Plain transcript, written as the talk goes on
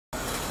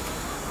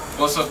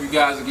What's up, you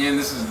guys? Again,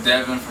 this is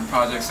Devin from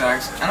Project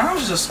Sax, and I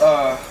was just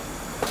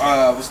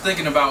was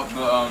thinking about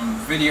the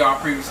video I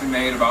previously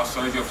made about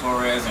Sergio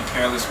Flores and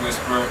Careless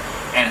Whisper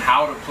and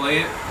how to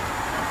play it.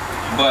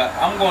 But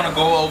I'm going to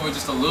go over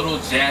just a little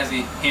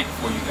jazzy hint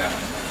for you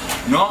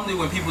guys. Normally,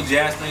 when people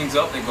jazz things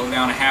up, they go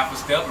down a half a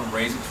step and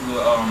raise it to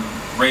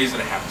raise it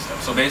a half a step.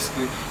 So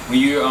basically, when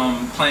you're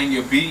playing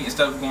your beat,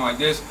 instead of going like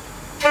this,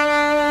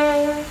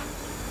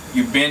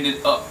 you bend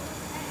it up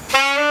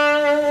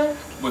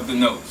with the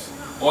notes.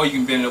 Or you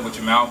can bend it up with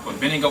your mouth, but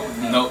bending up with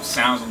the notes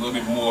sounds a little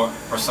bit more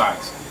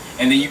precise.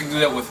 And then you can do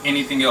that with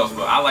anything else,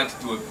 but I like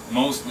to do it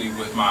mostly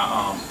with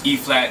my E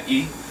flat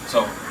E.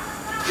 So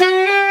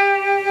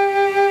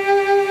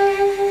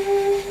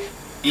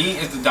E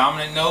is the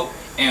dominant note,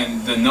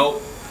 and the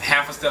note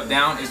half a step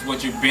down is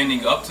what you're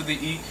bending up to the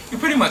E. You're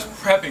pretty much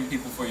prepping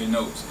people for your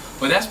notes,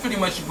 but that's pretty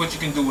much what you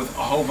can do with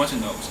a whole bunch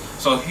of notes.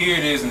 So here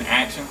it is in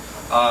action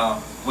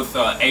with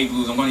A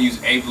blues. I'm going to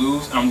use A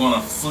blues, and I'm going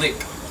to flick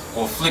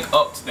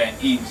up to that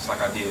E just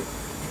like I did.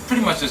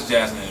 Pretty much just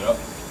jazzing it up.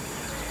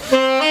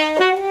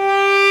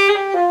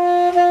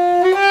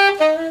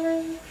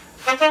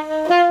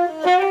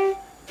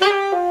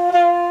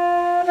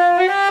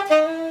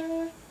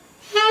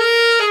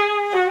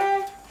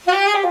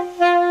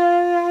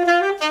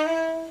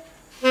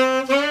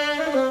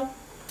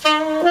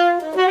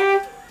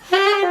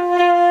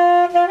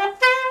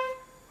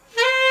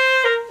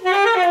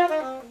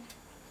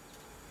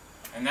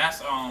 And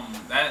that's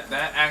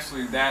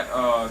that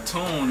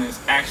tune is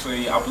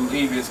actually, I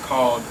believe it's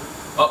called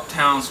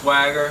Uptown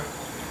Swagger.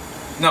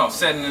 No,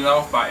 Setting It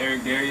Off by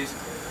Eric Darius.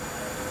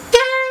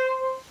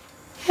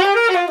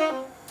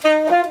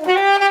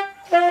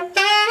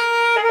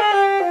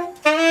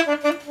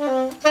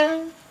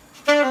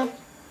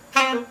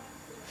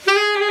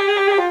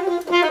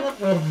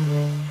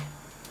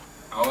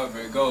 However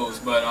it goes,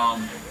 but I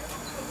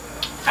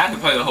have to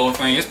play the whole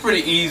thing. It's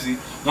pretty easy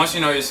once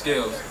you know your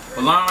skills.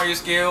 But learn all your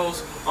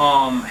skills,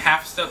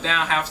 half a step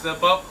down, half a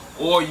step up,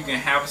 or you can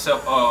half a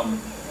step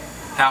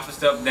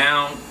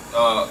down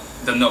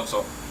the note.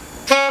 So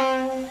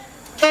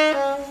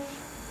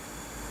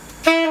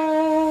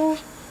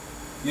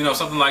you know,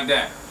 something like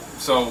that.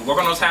 So work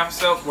on those half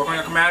steps, work on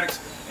your chromatics,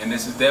 and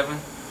this is Devin.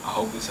 I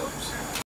hope this helps.